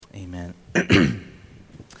Amen.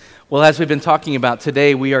 Well, as we've been talking about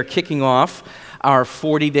today, we are kicking off our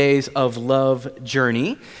 40 Days of Love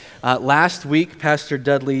journey. Last week, Pastor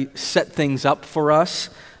Dudley set things up for us,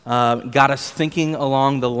 got us thinking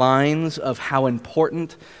along the lines of how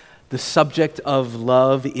important the subject of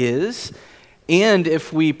love is, and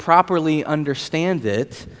if we properly understand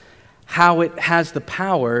it, how it has the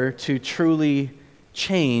power to truly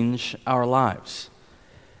change our lives.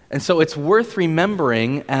 And so it's worth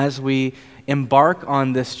remembering as we embark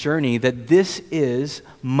on this journey that this is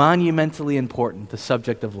monumentally important, the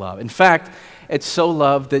subject of love. In fact, it's so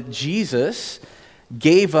loved that Jesus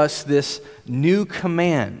gave us this new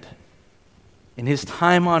command in his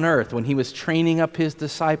time on earth when he was training up his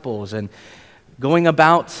disciples and going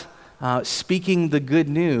about speaking the good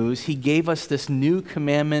news. He gave us this new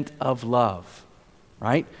commandment of love,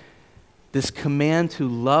 right? This command to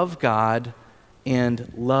love God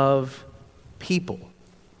and love people.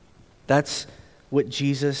 That's what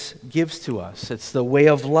Jesus gives to us. It's the way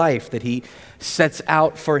of life that he sets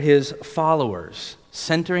out for his followers,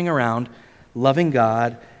 centering around loving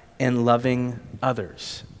God and loving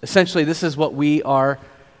others. Essentially, this is what we are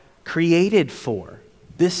created for.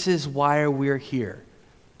 This is why we're here,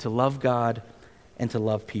 to love God and to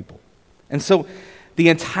love people. And so the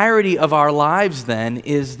entirety of our lives then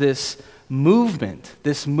is this movement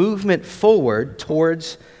forward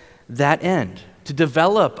towards that end, to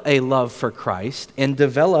develop a love for Christ and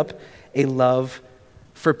develop a love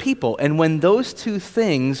for people. And when those two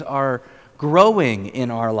things are growing in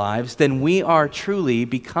our lives, then we are truly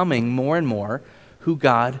becoming more and more who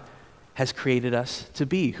God has created us to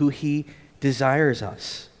be, who he desires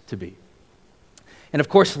us to be. And of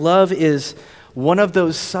course, love is one of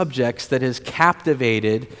those subjects that has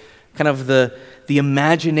captivated kind of the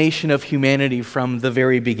imagination of humanity from the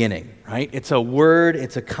very beginning, right? It's a word,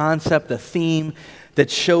 it's a concept, a theme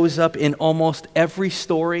that shows up in almost every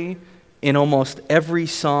story, in almost every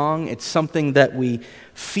song. It's something that we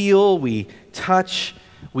feel, we touch,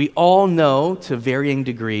 we all know to varying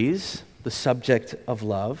degrees, the subject of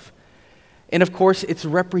love. And of course, it's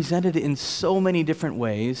represented in so many different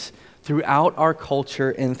ways throughout our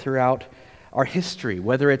culture and throughout our history,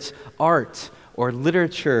 whether it's art or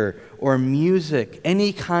literature or music,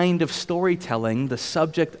 any kind of storytelling, the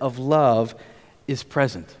subject of love is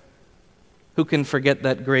present. Who can forget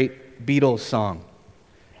that great Beatles song?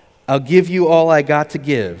 I'll give you all I got to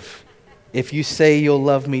give if you say you'll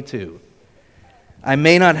love me too. I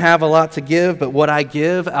may not have a lot to give, but what I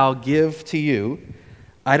give, I'll give to you.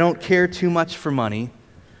 I don't care too much for money.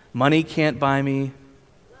 Money can't buy me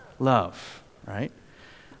love, right?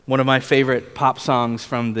 One of my favorite pop songs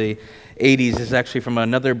from the 80s is actually from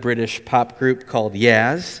another British pop group called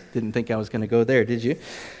Yaz. Didn't think I was going to go there, did you?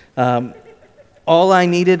 All I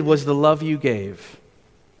needed was the love you gave.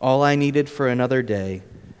 All I needed for another day.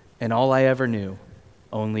 And all I ever knew,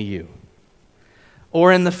 only you.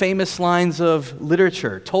 Or in the famous lines of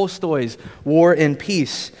literature, Tolstoy's War and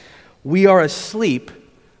Peace, we are asleep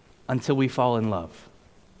until we fall in love.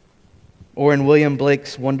 Or in William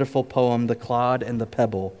Blake's wonderful poem, The Clod and the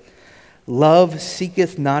Pebble, love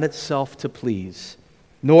seeketh not itself to please,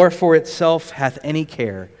 nor for itself hath any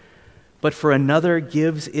care, but for another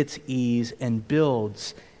gives its ease and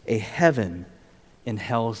builds a heaven in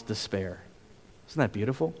hell's despair. Isn't that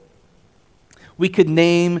beautiful? We could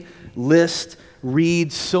name, list,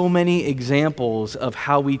 read so many examples of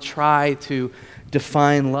how we try to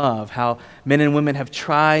define love, how men and women have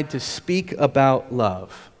tried to speak about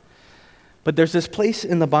love. But there's this place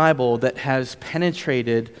in the Bible that has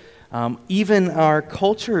penetrated even our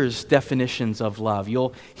culture's definitions of love.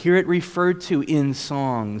 You'll hear it referred to in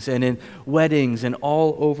songs and in weddings and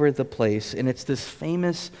all over the place. And it's this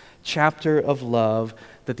famous chapter of love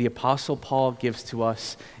that the Apostle Paul gives to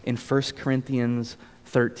us in 1 Corinthians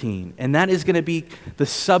 13. And that is going to be the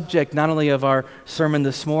subject not only of our sermon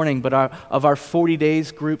this morning, but of our 40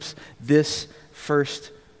 days groups this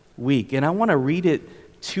first week. And I want to read it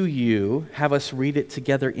to you, have us read it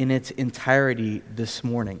together in its entirety this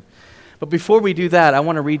morning. But before we do that, I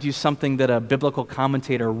want to read you something that a biblical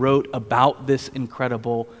commentator wrote about this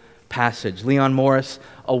incredible passage. Leon Morris,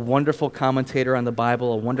 a wonderful commentator on the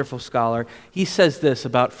Bible, a wonderful scholar, he says this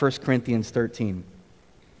about 1 Corinthians 13.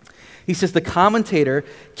 He says, the commentator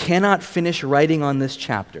cannot finish writing on this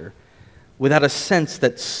chapter without a sense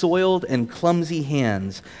that soiled and clumsy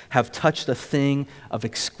hands have touched a thing of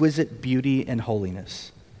exquisite beauty and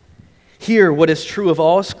holiness. Here, what is true of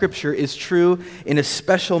all Scripture is true in a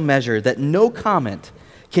special measure, that no comment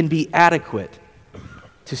can be adequate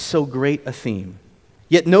to so great a theme.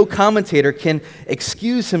 Yet no commentator can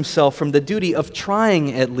excuse himself from the duty of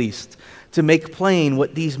trying at least to make plain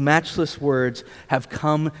what these matchless words have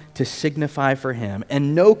come to signify for him.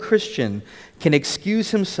 And no Christian can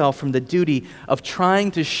excuse himself from the duty of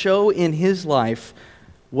trying to show in his life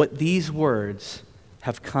what these words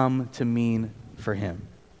have come to mean for him.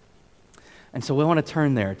 And so we want to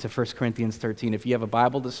turn there to 1 Corinthians 13. If you have a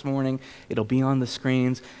Bible this morning, it'll be on the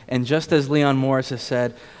screens. And just as Leon Morris has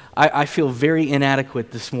said, I feel very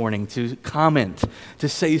inadequate this morning to comment, to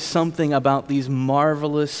say something about these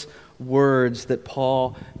marvelous words that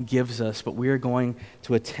Paul gives us, but we are going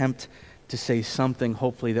to attempt to say something,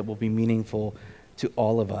 hopefully, that will be meaningful to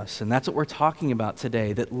all of us. And that's what we're talking about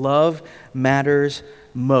today, that love matters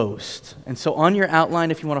most. And so on your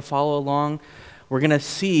outline, if you want to follow along, we're going to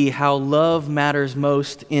see how love matters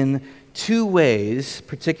most in two ways,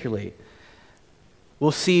 particularly.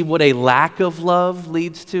 We'll see what a lack of love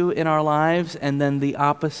leads to in our lives, and then the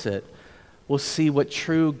opposite. We'll see what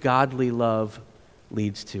true godly love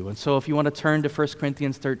leads to. And so if you want to turn to 1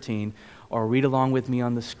 Corinthians 13 or read along with me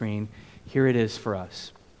on the screen, here it is for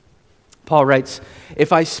us. Paul writes,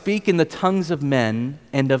 "If I speak in the tongues of men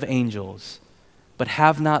and of angels, but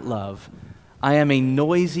have not love, I am a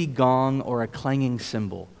noisy gong or a clanging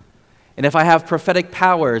cymbal. And if I have prophetic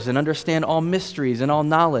powers and understand all mysteries and all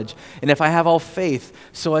knowledge, and if I have all faith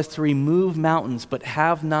so as to remove mountains, but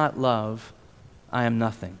have not love, I am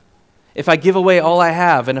nothing. If I give away all I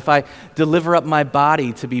have, and if I deliver up my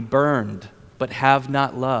body to be burned, but have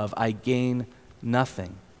not love, I gain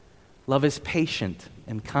nothing. Love is patient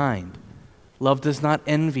and kind. Love does not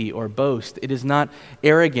envy or boast. It is not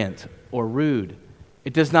arrogant or rude.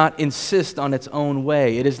 It does not insist on its own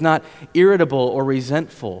way. It is not irritable or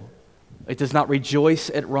resentful. It does not rejoice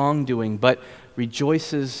at wrongdoing, but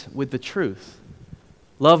rejoices with the truth.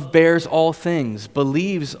 Love bears all things,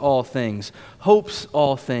 believes all things, hopes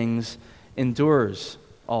all things, endures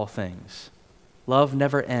all things. Love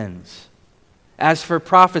never ends. As for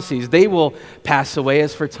prophecies, they will pass away.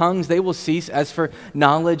 As for tongues, they will cease. As for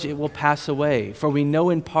knowledge, it will pass away. For we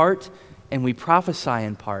know in part, and we prophesy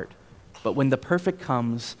in part. But when the perfect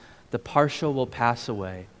comes, the partial will pass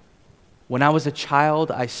away. When I was a child,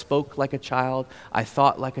 I spoke like a child, I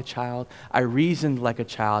thought like a child, I reasoned like a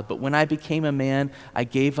child. But when I became a man, I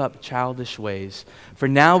gave up childish ways. For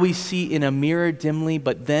now we see in a mirror dimly,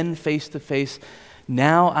 but then face to face.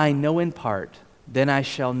 Now I know in part, then I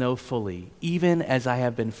shall know fully, even as I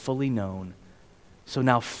have been fully known. So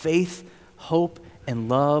now faith, hope, and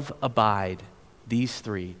love abide, these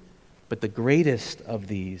three. But the greatest of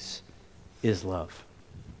these is love."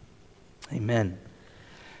 Amen.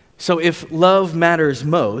 So if love matters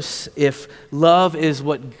most, if love is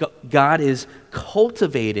what God is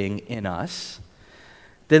cultivating in us,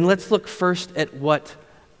 then let's look first at what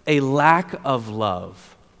a lack of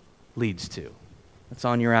love leads to. That's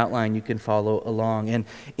on your outline. You can follow along. And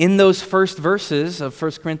in those first verses of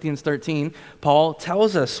 1 Corinthians 13, Paul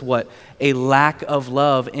tells us what a lack of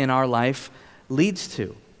love in our life leads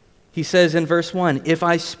to. He says in verse 1, "If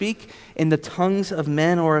I speak in the tongues of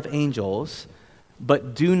men or of angels,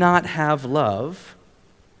 but do not have love,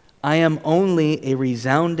 I am only a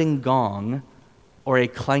resounding gong or a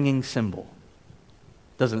clanging cymbal."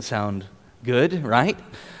 Doesn't sound good, right?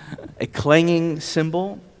 A clanging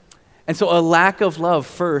cymbal. And so a lack of love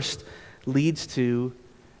first leads to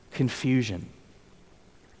confusion.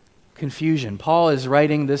 Confusion. Paul is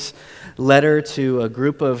writing this letter to a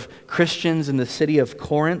group of Christians in the city of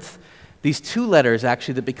Corinth. These two letters,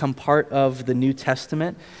 actually, that become part of the New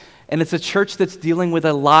Testament. And it's a church that's dealing with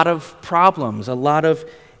a lot of problems, a lot of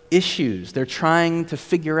issues. They're trying to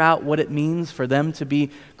figure out what it means for them to be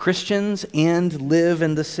Christians and live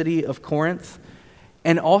in the city of Corinth.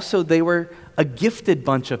 And also, they were a gifted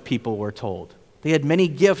bunch of people, we're told. They had many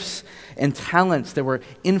gifts and talents. There were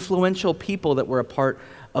influential people that were a part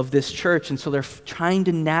of this church. And so they're trying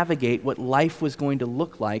to navigate what life was going to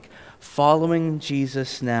look like following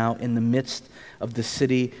Jesus now in the midst of the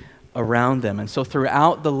city around them. And so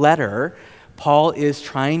throughout the letter, Paul is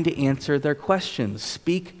trying to answer their questions,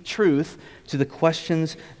 speak truth to the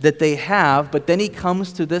questions that they have. But then he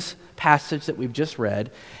comes to this passage that we've just read,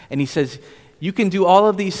 and he says, you can do all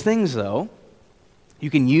of these things, though. You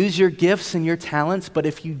can use your gifts and your talents, but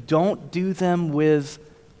if you don't do them with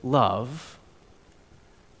love,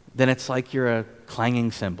 then it's like you're a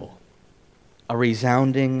clanging cymbal, a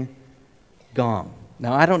resounding gong.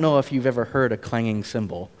 Now, I don't know if you've ever heard a clanging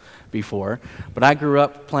cymbal before, but I grew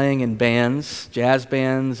up playing in bands, jazz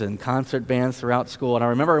bands and concert bands throughout school. And I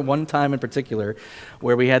remember one time in particular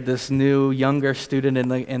where we had this new younger student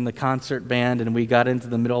in the concert band, and we got into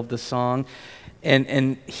the middle of the song,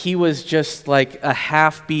 And he was just like a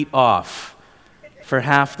half beat off for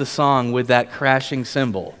half the song with that crashing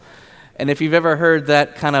cymbal. And if you've ever heard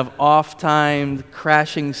that kind of off-timed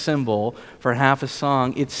crashing cymbal for half a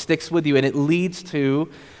song, it sticks with you and it leads to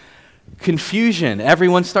confusion.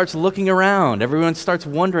 Everyone starts looking around. Everyone starts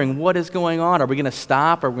wondering, what is going on? Are we going to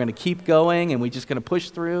stop? Are we going to keep going? And we just going to push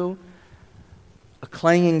through? A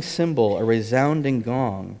clanging cymbal, a resounding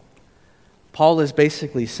gong. Paul is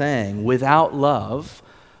basically saying, without love,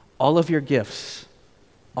 all of your gifts,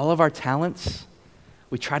 all of our talents,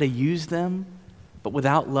 we try to use them, but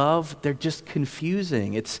without love, they're just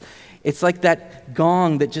confusing. It's like that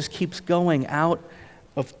gong that just keeps going out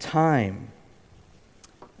of time.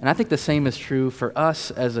 And I think the same is true for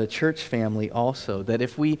us as a church family also, that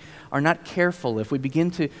if we are not careful, if we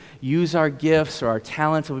begin to use our gifts or our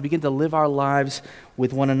talents, if we begin to live our lives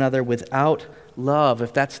with one another without love,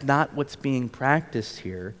 if that's not what's being practiced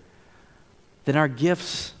here, then our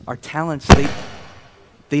gifts, our talents,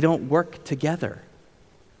 they don't work together,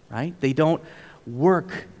 right? They don't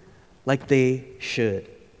work like they should.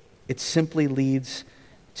 It simply leads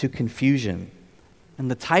to confusion. And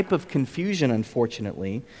the type of confusion,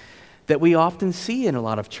 unfortunately, that we often see in a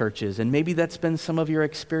lot of churches, and maybe that's been some of your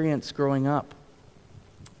experience growing up,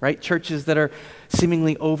 right? Churches that are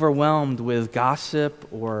seemingly overwhelmed with gossip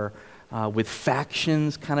or with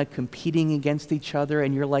factions kind of competing against each other,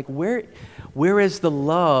 and you're like, where is the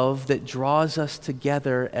love that draws us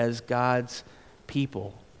together as God's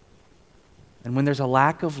people? And when there's a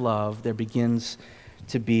lack of love, there begins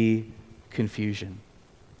to be confusion.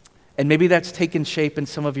 And maybe that's taken shape in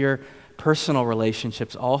some of your personal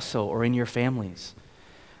relationships also, or in your families.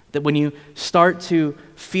 That when you start to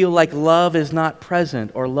feel like love is not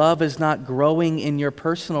present or love is not growing in your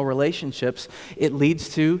personal relationships, it leads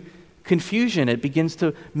to confusion. It begins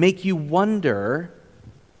to make you wonder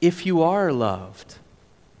if you are loved.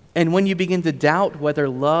 And when you begin to doubt whether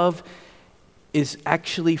love is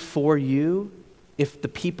actually for you, if the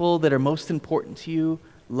people that are most important to you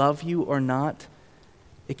love you or not,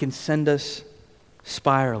 it can send us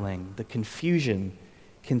spiraling. The confusion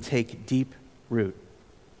can take deep root.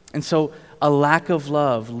 And so a lack of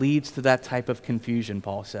love leads to that type of confusion,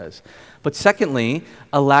 Paul says. But secondly,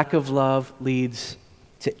 a lack of love leads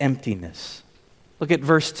to emptiness. Look at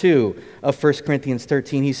verse 2 of 1 Corinthians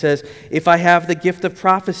 13. He says, if I have the gift of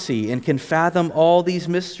prophecy and can fathom all these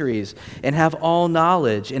mysteries and have all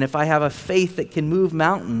knowledge, and if I have a faith that can move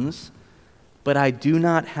mountains, but I do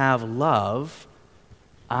not have love,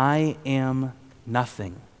 I am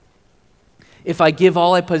nothing. If I give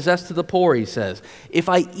all I possess to the poor, he says, if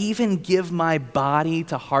I even give my body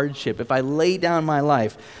to hardship, if I lay down my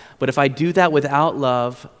life, but if I do that without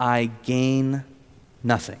love, I gain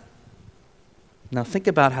nothing. Now think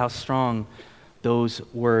about how strong those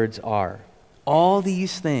words are. All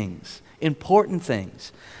these things, important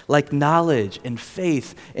things, like knowledge and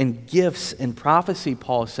faith and gifts and prophecy,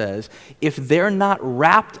 Paul says, if they're not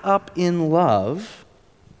wrapped up in love,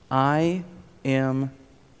 I am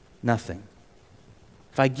nothing.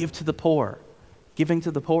 If I give to the poor, giving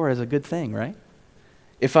to the poor is a good thing, right?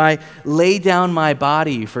 If I lay down my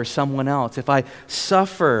body for someone else, if I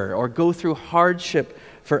suffer or go through hardship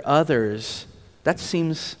for others, that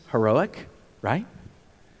seems heroic, right?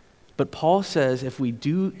 But Paul says if we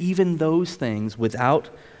do even those things without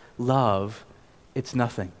love, it's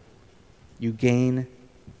nothing. You gain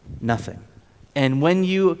nothing. And when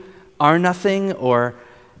you are nothing or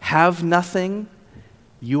have nothing,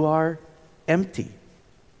 you are empty.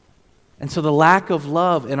 And so the lack of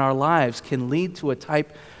love in our lives can lead to a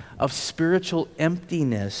type of spiritual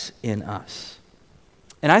emptiness in us.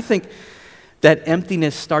 And I think that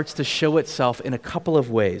emptiness starts to show itself in a couple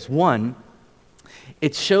of ways. One,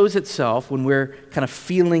 it shows itself when we're kind of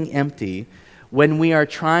feeling empty, when we are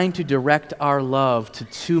trying to direct our love to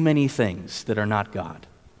too many things that are not God.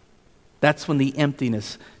 That's when the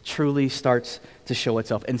emptiness truly starts to show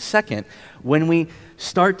itself. And second, when we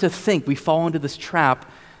start to think, we fall into this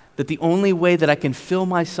trap that the only way that I can fill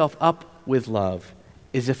myself up with love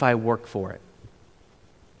is if I work for it.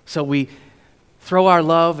 So we throw our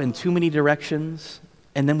love in too many directions,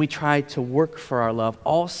 and then we try to work for our love,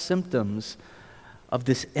 all symptoms of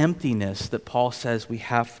this emptiness that Paul says we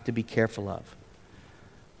have to be careful of.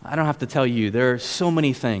 I don't have to tell you, there are so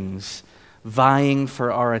many things vying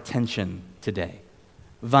for our attention today,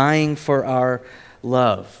 vying for our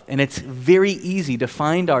love. And it's very easy to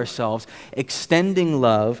find ourselves extending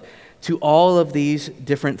love to all of these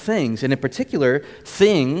different things. And in particular,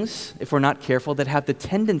 things, if we're not careful, that have the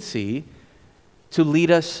tendency to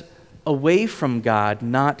lead us away from God,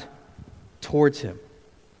 not towards Him.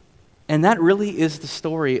 And that really is the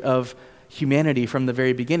story of humanity from the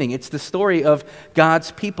very beginning. It's the story of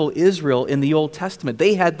God's people, Israel, in the Old Testament.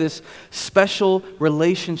 They had this special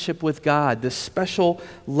relationship with God, this special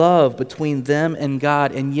love between them and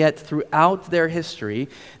God, and yet throughout their history,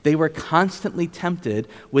 they were constantly tempted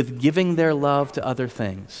with giving their love to other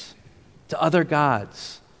things, to other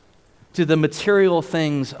gods, to the material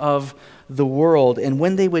things of the world. And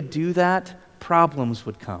when they would do that, problems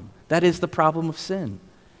would come. That is the problem of sin.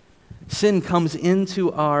 Sin comes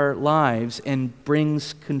into our lives and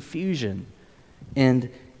brings confusion and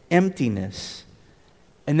emptiness.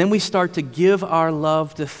 And then we start to give our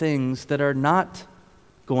love to things that are not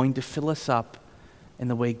going to fill us up in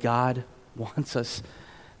the way God wants us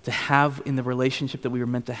to have in the relationship that we were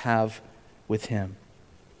meant to have with Him.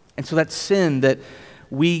 And so that sin that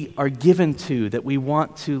we are given to, that we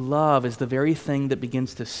want to love, is the very thing that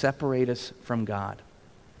begins to separate us from God.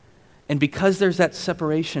 And because there's that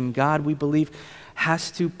separation, God, we believe,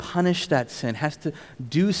 has to punish that sin, has to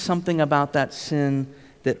do something about that sin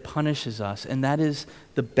that punishes us. And that is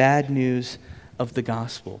the bad news of the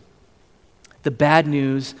gospel. The bad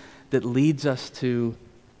news that leads us to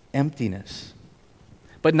emptiness.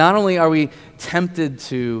 But not only are we tempted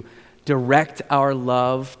to direct our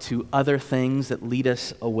love to other things that lead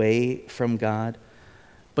us away from God,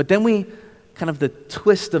 but then the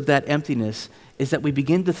twist of that emptiness is that we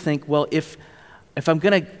begin to think, well, if I'm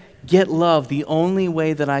going to get love, the only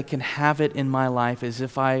way that I can have it in my life is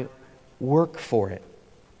if I work for it,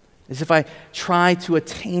 is if I try to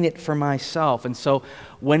attain it for myself. And so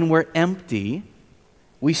when we're empty,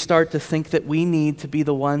 we start to think that we need to be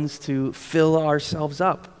the ones to fill ourselves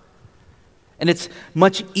up. And it's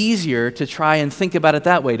much easier to try and think about it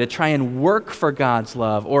that way, to try and work for God's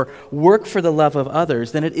love or work for the love of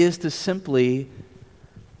others, than it is to simply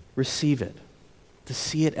receive it, to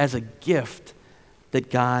see it as a gift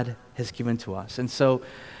that God has given to us. And so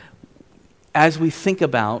as we think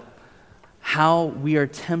about how we are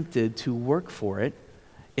tempted to work for it,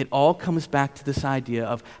 it all comes back to this idea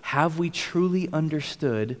of, have we truly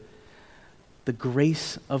understood the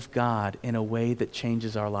grace of God in a way that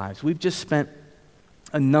changes our lives? We've just spent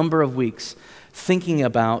a number of weeks thinking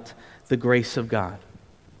about the grace of God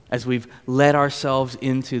as we've led ourselves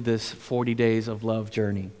into this 40 days of love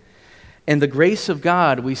journey. And the grace of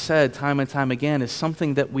God, we said time and time again, is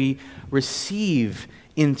something that we receive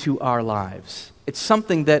into our lives. It's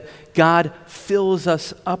something that God fills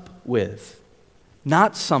us up with,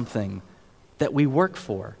 not something that we work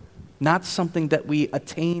for, not something that we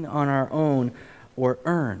attain on our own or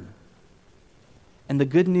earn. And the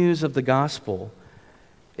good news of the gospel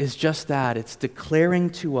is just that. It's declaring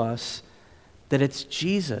to us that it's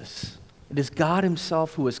Jesus. It is God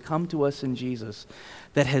Himself who has come to us in Jesus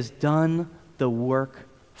that has done the work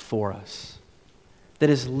for us, that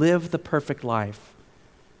has lived the perfect life,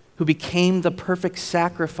 who became the perfect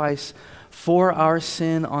sacrifice for our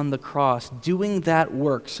sin on the cross, doing that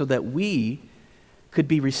work so that we could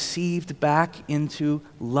be received back into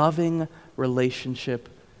loving relationship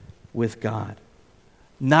with God.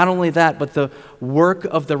 Not only that, but the work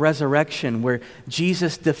of the resurrection where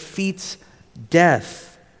Jesus defeats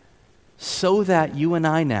death so that you and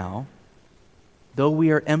I now, though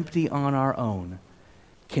we are empty on our own,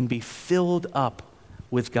 can be filled up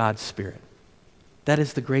with God's Spirit. That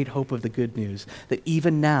is the great hope of the good news, that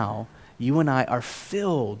even now, you and I are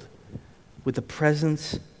filled with the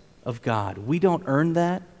presence of God. We don't earn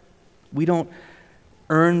that. We don't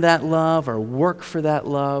earn that love or work for that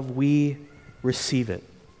love. We receive it.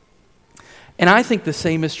 And I think the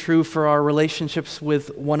same is true for our relationships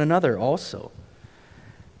with one another also.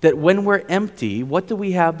 That when we're empty, what do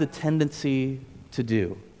we have the tendency to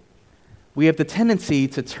do? We have the tendency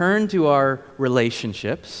to turn to our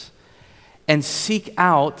relationships and seek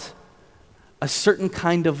out a certain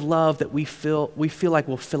kind of love that we feel like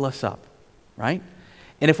will fill us up, right?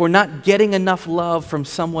 And if we're not getting enough love from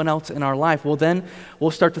someone else in our life, well, then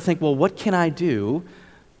we'll start to think, well, what can I do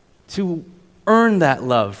to earn that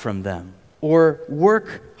love from them? Or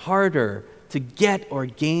work harder to get or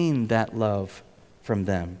gain that love from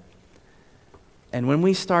them. And when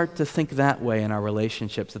we start to think that way in our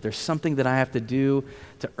relationships, that there's something that I have to do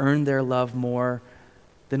to earn their love more,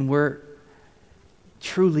 then we're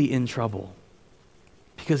truly in trouble.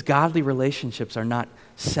 Because godly relationships are not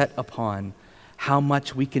set upon how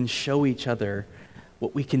much we can show each other,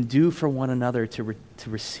 what we can do for one another to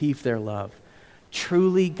receive their love.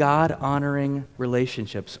 Truly God-honoring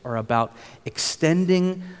relationships are about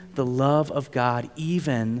extending the love of God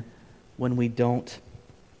even when we don't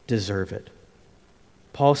deserve it.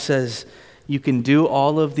 Paul says you can do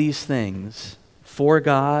all of these things for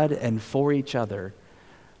God and for each other,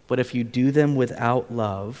 but if you do them without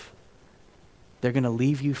love, they're going to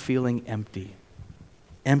leave you feeling empty.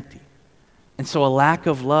 Empty. And so a lack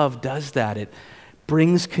of love does that. It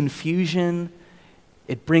brings confusion.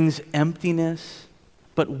 It brings emptiness.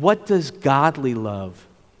 But what does godly love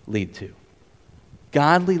lead to?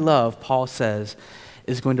 Godly love, Paul says,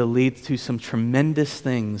 is going to lead to some tremendous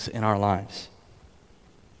things in our lives.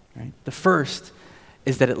 Right? The first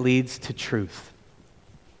is that it leads to truth.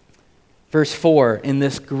 Verse 4, in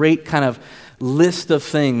this great kind of list of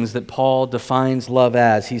things that Paul defines love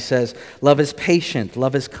as, he says, love is patient,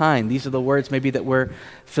 love is kind. These are the words maybe that we're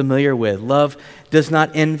familiar with. Love does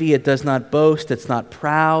not envy, it does not boast, it's not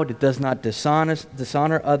proud, it does not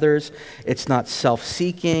dishonor others, it's not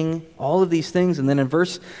self-seeking, all of these things. And then in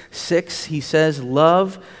verse 6, he says,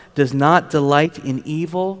 love does not delight in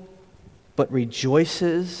evil, but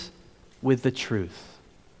rejoices with the truth.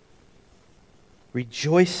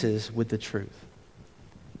 Rejoices with the truth.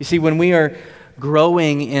 You see, when we are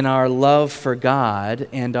growing in our love for God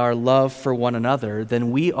and our love for one another,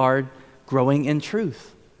 then we are growing in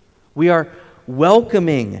truth. We are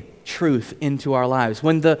welcoming truth into our lives.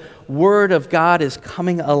 When the Word of God is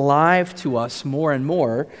coming alive to us more and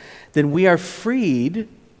more, then we are freed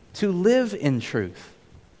to live in truth.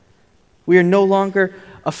 We are no longer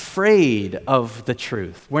afraid of the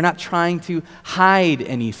truth. We're not trying to hide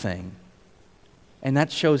anything. And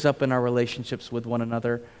that shows up in our relationships with one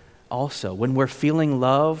another also. When we're feeling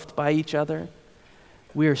loved by each other,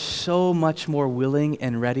 we are so much more willing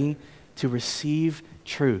and ready to receive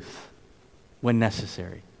truth when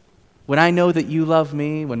necessary. When I know that you love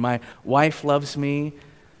me, when my wife loves me,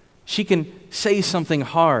 she can say something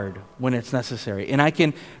hard when it's necessary. And I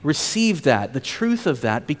can receive that, the truth of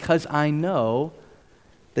that, because I know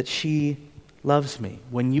that she loves me.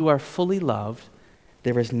 When you are fully loved,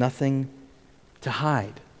 there is nothing to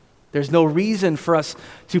hide. There's no reason for us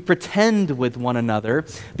to pretend with one another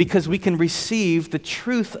because we can receive the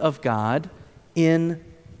truth of God in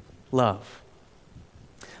love.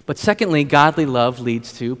 But secondly, godly love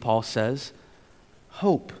leads to, Paul says,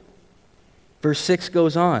 hope. Verse 6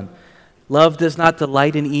 goes on. Love does not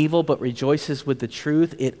delight in evil, but rejoices with the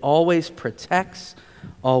truth. It always protects,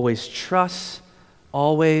 always trusts,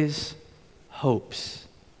 always hopes.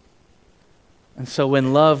 And so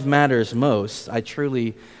when love matters most, I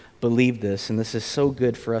truly believe this, and this is so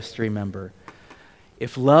good for us to remember.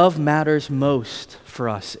 If love matters most for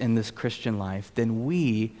us in this Christian life, then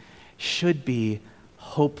we should be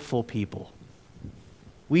hopeful people.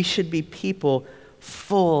 We should be people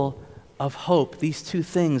full of hope. These two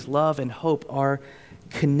things, love and hope, are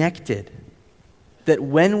connected. That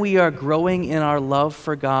when we are growing in our love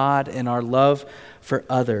for God and our love for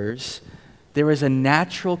others, there is a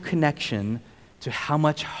natural connection to how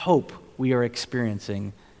much hope we are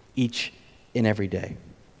experiencing each and every day.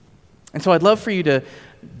 And so I'd love for you to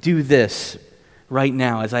do this right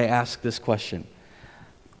now as I ask this question.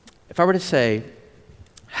 If I were to say,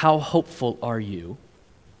 how hopeful are you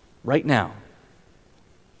right now?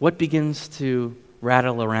 What begins to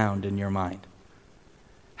rattle around in your mind?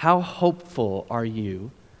 How hopeful are you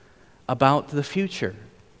about the future,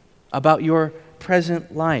 about your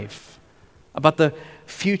present life, about the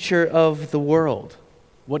future of the world,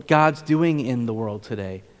 what God's doing in the world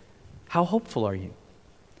today? How hopeful are you?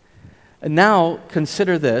 And now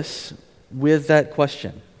consider this with that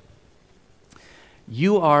question.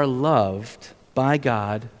 You are loved by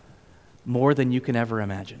God more than you can ever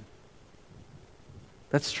imagine.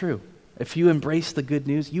 That's true. If you embrace the good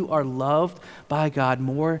news, you are loved by God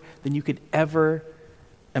more than you could ever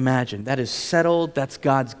imagine. That is settled. That's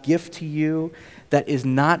God's gift to you. That is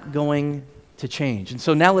not going to change. And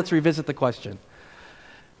so now let's revisit the question.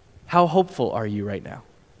 How hopeful are you right now?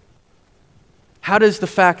 How does the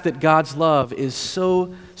fact that God's love is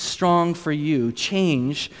so strong for you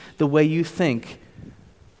change the way you think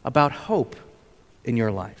about hope in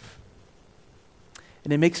your life?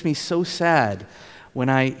 And it makes me so sad when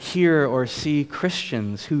I hear or see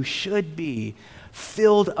Christians who should be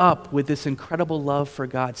filled up with this incredible love for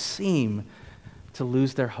God seem to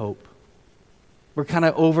lose their hope. We're kind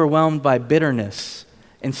of overwhelmed by bitterness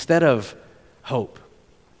instead of hope.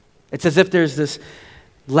 It's as if there's this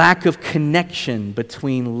lack of connection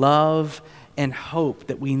between love and hope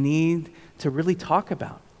that we need to really talk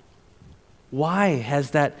about. Why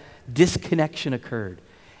has that disconnection occurred?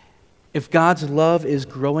 If God's love is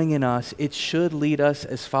growing in us, it should lead us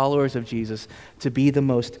as followers of Jesus to be the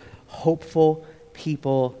most hopeful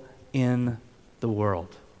people in the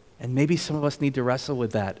world. And maybe some of us need to wrestle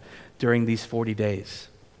with that during these 40 days.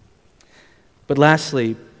 But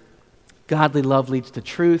lastly, godly love leads to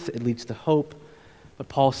truth, it leads to hope, but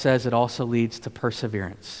Paul says it also leads to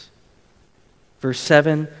perseverance. Verse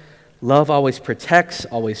 7, Love always protects,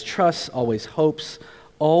 always trusts, always hopes,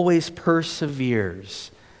 always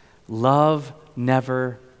perseveres. Love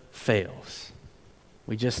never fails.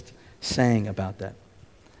 We just sang about that.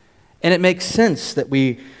 And it makes sense that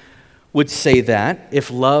we would say that if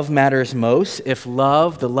love matters most, if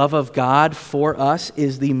love, the love of God for us,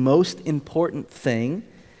 is the most important thing,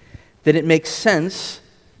 then it makes sense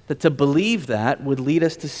that to believe that would lead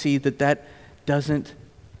us to see that that doesn't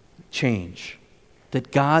change,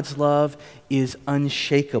 that God's love is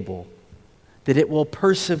unshakable, that it will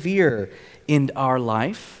persevere in our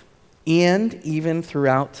life and even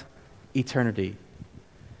throughout eternity.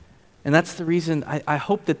 And that's the reason I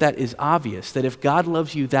hope that that is obvious, that if God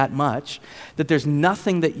loves you that much, that there's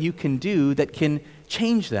nothing that you can do that can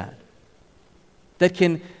change that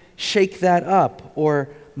can shake that up or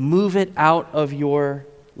move it out of your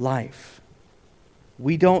life.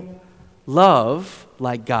 We don't love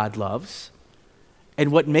like God loves.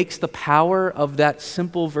 And what makes the power of that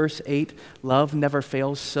simple verse 8, love never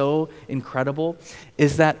fails, so incredible,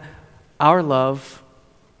 is that our love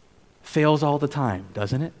fails all the time,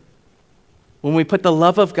 doesn't it? When we put the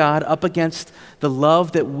love of God up against the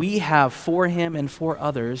love that we have for Him and for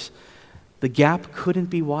others, the gap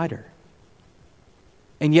couldn't be wider.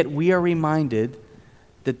 And yet we are reminded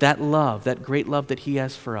that that love, that great love that He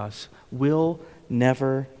has for us, will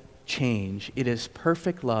never change. It is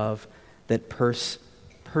perfect love that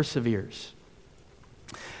perseveres.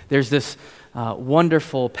 There's this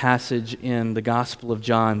wonderful passage in the Gospel of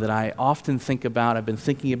John that I often think about, I've been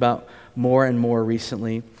thinking about more and more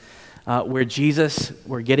recently, where Jesus,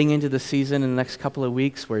 we're getting into the season in the next couple of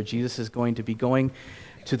weeks where Jesus is going to be going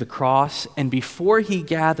to the cross, and before He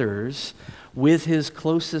gathers with His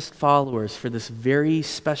closest followers for this very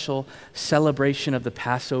special celebration of the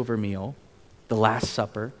Passover meal, the Last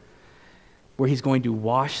Supper, where He's going to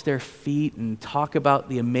wash their feet and talk about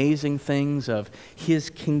the amazing things of His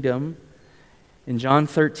kingdom. In John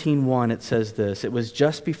 13:1, it says this: "It was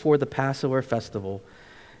just before the Passover festival.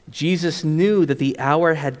 Jesus knew that the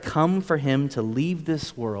hour had come for Him to leave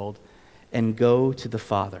this world and go to the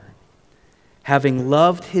Father. Having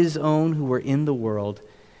loved His own who were in the world,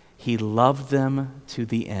 He loved them to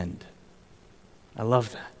the end." I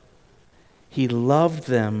love that. He loved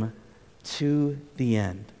them to the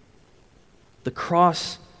end. The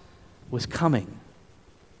cross was coming,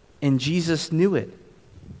 and Jesus knew it.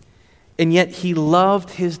 And yet He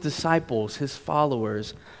loved His disciples, His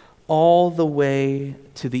followers, all the way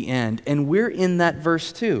to the end. And we're in that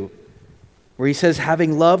verse too, where He says,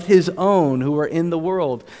 having loved His own who are in the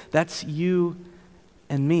world. That's you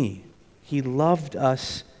and me. He loved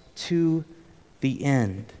us to the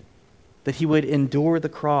end. That He would endure the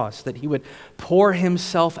cross, that He would pour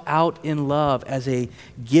Himself out in love as a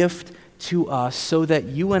gift to us so that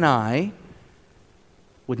you and I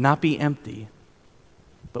would not be empty,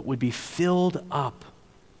 but would be filled up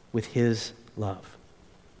with His love.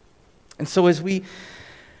 And so as we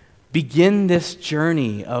begin this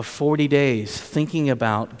journey of 40 days thinking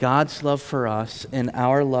about God's love for us and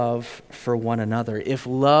our love for one another, if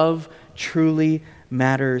love truly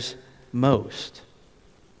matters most,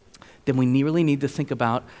 then we really need to think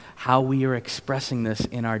about how we are expressing this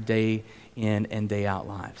in our day in and day out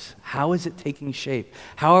lives. How is it taking shape?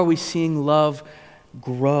 How are we seeing love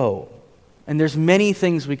grow? And there's many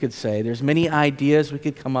things we could say. There's many ideas we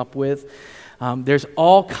could come up with. There's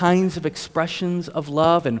all kinds of expressions of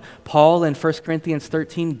love, and Paul in 1 Corinthians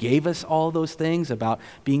 13 gave us all those things about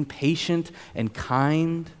being patient and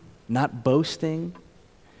kind, not boasting.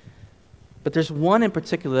 But there's one in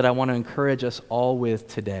particular that I want to encourage us all with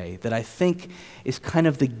today that I think is kind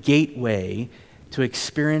of the gateway to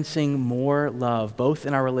experiencing more love, both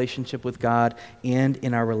in our relationship with God and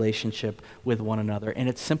in our relationship with one another. And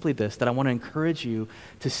it's simply this, that I want to encourage you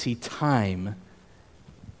to see time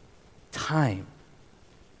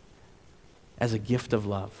as a gift of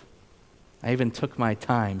love. I even took my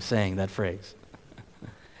time saying that phrase.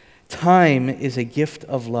 Time is a gift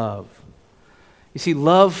of love. You see,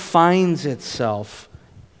 love finds itself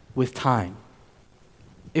with time.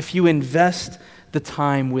 If you invest the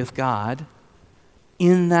time with God,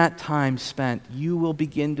 in that time spent, you will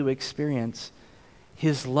begin to experience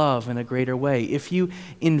His love in a greater way. If you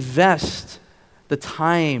invest the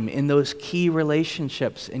time in those key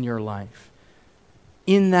relationships in your life,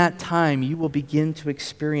 in that time, you will begin to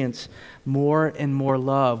experience more and more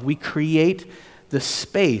love. We create the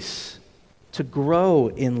space to grow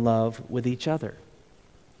in love with each other.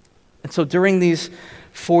 And so during these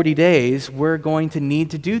 40 days, we're going to need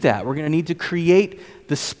to do that. We're going to need to create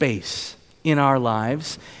the space in our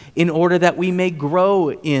lives in order that we may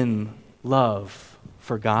grow in love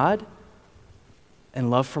for God and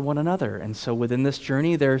love for one another. And so within this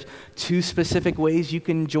journey, there's 2 specific ways you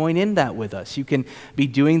can join in that with us. You can be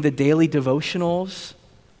doing the daily devotionals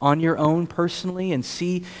on your own personally and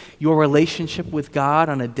see your relationship with God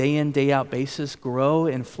on a day in, day out basis grow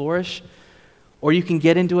and flourish. Or you can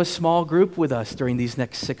get into a small group with us during these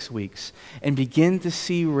next 6 weeks and begin to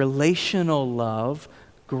see relational love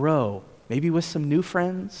grow, maybe with some new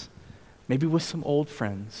friends, maybe with some old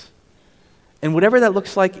friends. And whatever that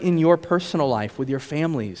looks like in your personal life, with your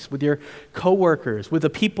families, with your coworkers, with the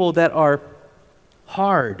people that are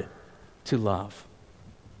hard to love.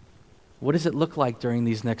 What does it look like during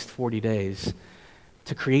these next 40 days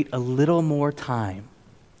to create a little more time,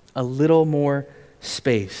 a little more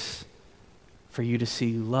space for you to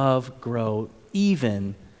see love grow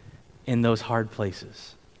even in those hard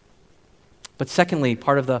places? But secondly,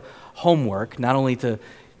 part of the homework, not only to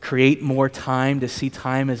create more time, to see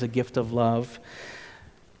time as a gift of love,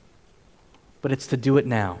 but it's to do it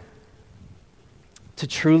now. To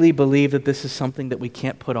truly believe that this is something that we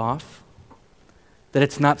can't put off, that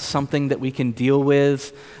it's not something that we can deal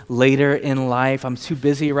with later in life. I'm too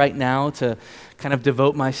busy right now to kind of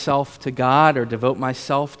devote myself to God or devote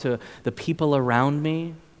myself to the people around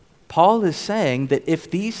me. Paul is saying that if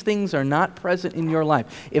these things are not present in your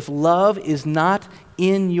life, if love is not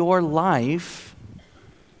in your life,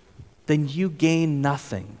 then you gain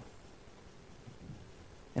nothing.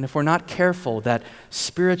 And if we're not careful, that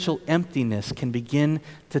spiritual emptiness can begin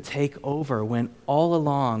to take over when all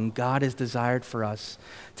along God has desired for us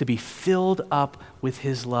to be filled up with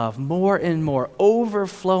His love, more and more,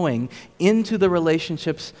 overflowing into the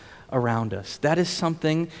relationships around us. That is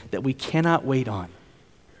something that we cannot wait on.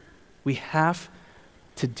 We have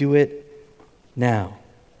to do it now.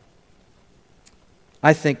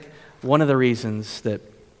 I think one of the reasons that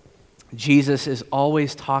Jesus is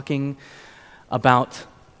always talking about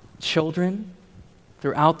children.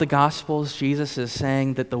 Throughout the Gospels, Jesus is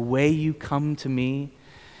saying that the way you come to me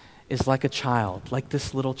is like a child, like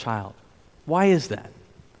this little child. Why is that?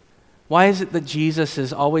 Why is it that Jesus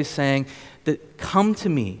is always saying that come to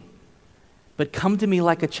me, but come to me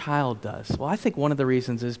like a child does? Well, I think one of the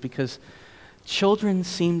reasons is because children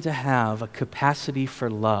seem to have a capacity for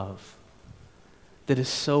love that is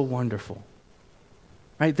so wonderful.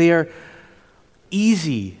 Right? They are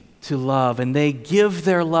easy to love, and they give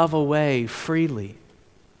their love away freely.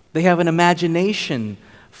 They have an imagination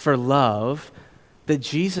for love that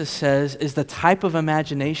Jesus says is the type of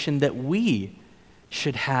imagination that we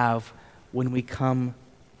should have when we come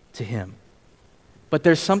to Him. But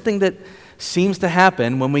there's something that seems to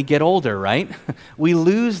happen when we get older, right? We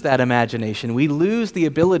lose that imagination. We lose the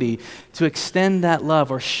ability to extend that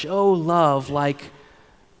love or show love like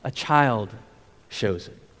a child shows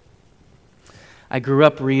it. I grew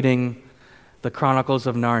up reading The Chronicles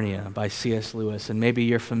of Narnia by C.S. Lewis, and maybe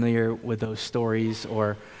you're familiar with those stories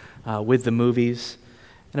or with the movies.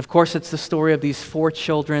 And of course, it's the story of these 4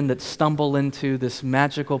 children that stumble into this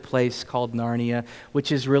magical place called Narnia,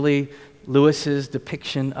 which is really Lewis's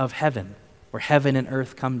depiction of heaven, where heaven and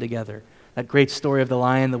earth come together. That great story of the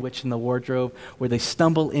Lion, the Witch, and the Wardrobe, where they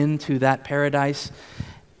stumble into that paradise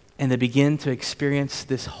and they begin to experience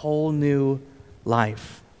this whole new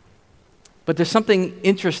life. But there's something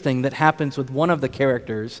interesting that happens with one of the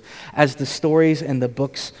characters as the stories and the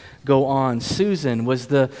books go on. Susan was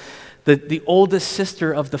the oldest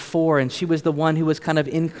sister of the 4, and she was the one who was kind of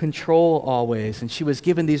in control always. And she was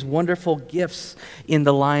given these wonderful gifts in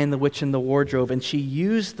The Lion, the Witch, and the Wardrobe, and she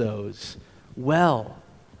used those well.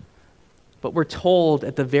 But we're told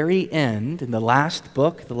at the very end, in the last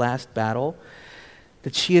book, the last battle,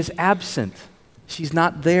 that she is absent. She's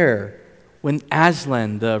not there when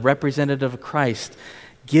Aslan, the representative of Christ,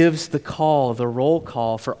 gives the call, the roll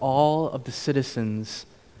call for all of the citizens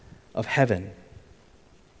of heaven.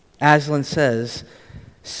 Aslan says,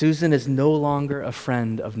 Susan is no longer a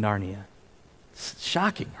friend of Narnia. It's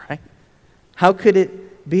shocking, right? How could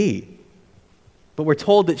it be? But we're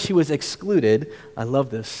told that she was excluded, I love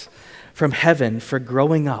this, from heaven for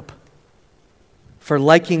growing up, for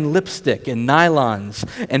liking lipstick and nylons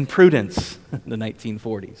and prudence in the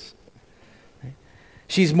 1940s.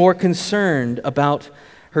 She's more concerned about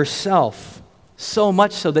herself, so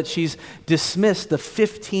much so that she's dismissed the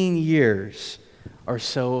 15 years or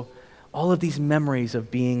so, all of these memories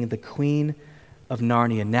of being the queen of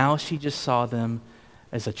Narnia. Now she just saw them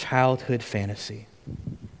as a childhood fantasy.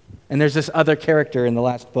 And there's this other character in the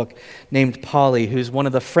last book named Polly, who's one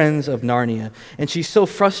of the friends of Narnia. And she's so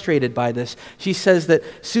frustrated by this. She says that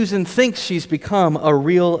Susan thinks she's become a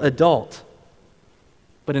real adult.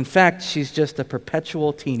 But in fact, she's just a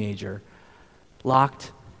perpetual teenager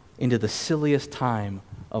locked into the silliest time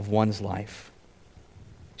of one's life.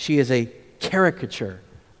 She is a caricature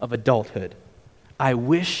of adulthood. I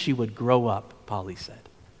wish she would grow up, Polly said.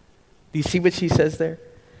 Do you see what she says there?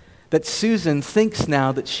 That Susan thinks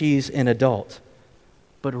now that she's an adult,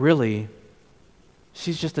 but really,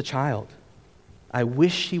 she's just a child. I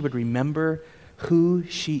wish she would remember who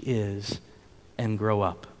she is and grow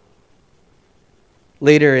up.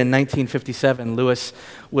 Later in 1957, Lewis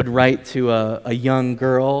would write to a young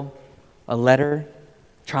girl a letter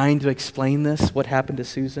trying to explain what happened to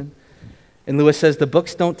Susan. And Lewis says, the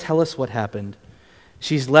books don't tell us what happened.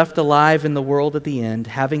 She's left alive in the world at the end,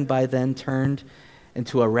 having by then turned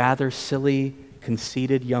into a rather silly,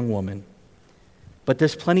 conceited young woman. But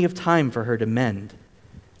there's plenty of time for her to mend,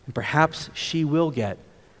 and perhaps she will get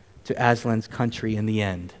to Aslan's country in the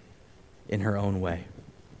end, in her own way.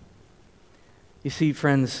 You see,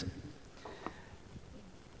 friends,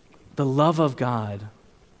 the love of God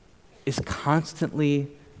is constantly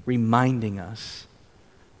reminding us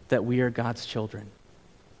that we are God's children.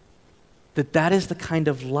 That is the kind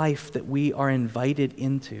of life that we are invited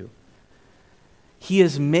into. He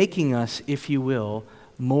is making us, if you will,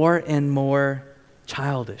 more and more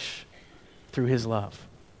childish through his love.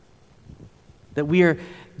 That we are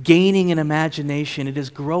gaining an imagination. It is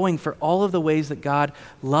growing for all of the ways that God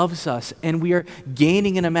loves us. And we are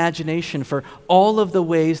gaining an imagination for all of the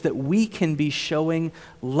ways that we can be showing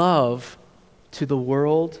love to the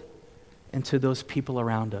world and to those people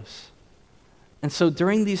around us. And so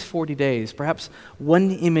during these 40 days, perhaps one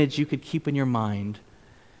image you could keep in your mind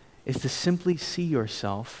is to simply see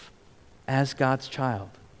yourself as God's child.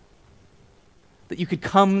 That you could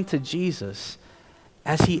come to Jesus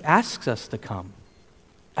as he asks us to come,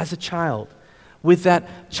 as a child, with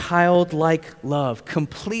that childlike love,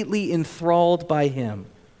 completely enthralled by him.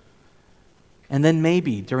 And then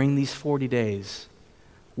maybe during these 40 days,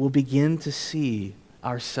 we'll begin to see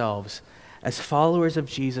ourselves as followers of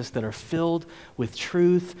Jesus that are filled with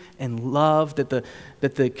truth and love, that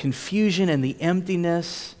the confusion and the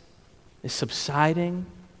emptiness is subsiding,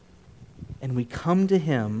 and we come to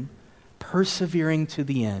him persevering to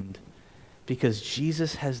the end because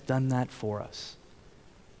Jesus has done that for us.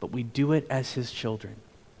 But we do it as his children,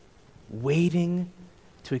 waiting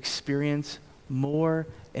to experience more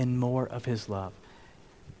and more of his love.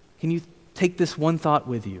 Can you take this one thought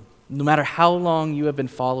with you? No matter how long you have been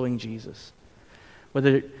following Jesus,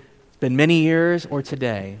 whether it's been many years or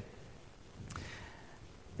today,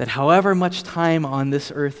 that however much time on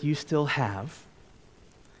this earth you still have,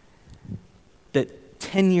 that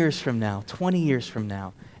 10 years from now, 20 years from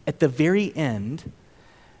now, at the very end,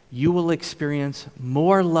 you will experience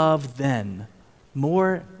more love then,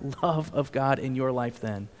 more love of God in your life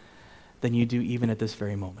then, than you do even at this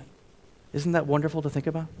very moment. Isn't that wonderful to think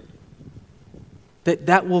about?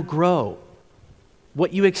 That will grow.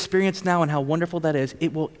 What you experience now and how wonderful that is,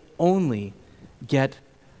 it will only get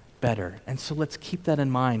better. And so let's keep that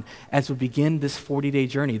in mind as we begin this 40-day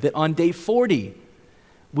journey, that on day 40,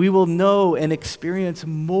 we will know and experience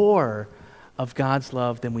more of God's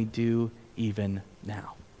love than we do even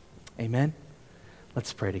now. Amen?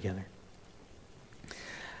 Let's pray together.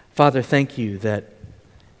 Father, thank you that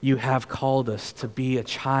you have called us to be a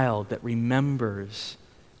child that remembers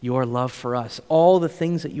your love for us, all the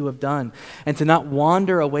things that you have done, and to not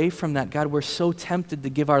wander away from that. God, we're so tempted to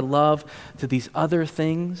give our love to these other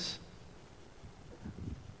things,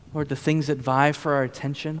 or the things that vie for our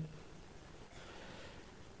attention.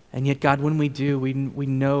 And yet, God, when we do, we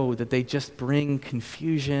know that they just bring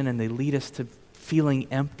confusion and they lead us to feeling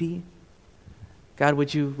empty. God,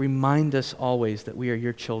 would you remind us always that we are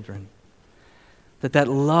your children, that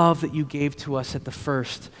love that you gave to us at the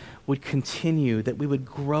first would continue, that we would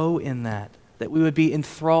grow in that we would be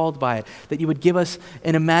enthralled by it, that you would give us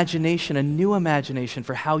an imagination, a new imagination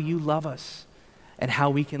for how you love us and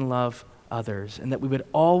how we can love others, and that we would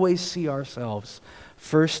always see ourselves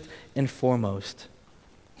first and foremost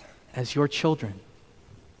as your children,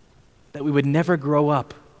 that we would never grow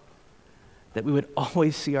up, that we would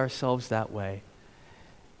always see ourselves that way.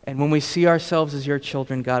 And when we see ourselves as your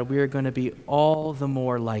children, God, we are going to be all the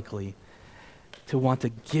more likely to want to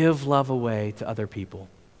give love away to other people.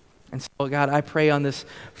 And so, God, I pray on this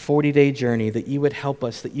 40-day journey that you would help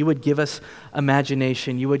us, that you would give us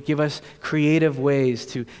imagination, you would give us creative ways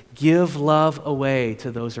to give love away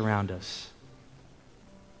to those around us.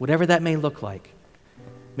 Whatever that may look like,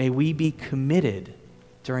 may we be committed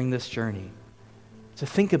during this journey to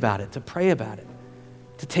think about it, to pray about it,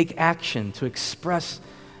 to take action, to express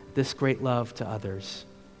this great love to others.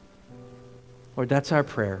 Lord, that's our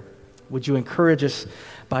prayer. Would you encourage us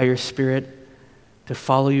by your Spirit to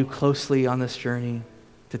follow you closely on this journey,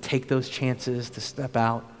 to take those chances, to step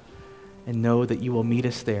out, and know that you will meet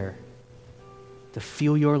us there to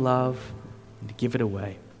feel your love and to give it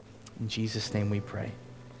away. In Jesus' name we pray.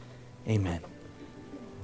 Amen.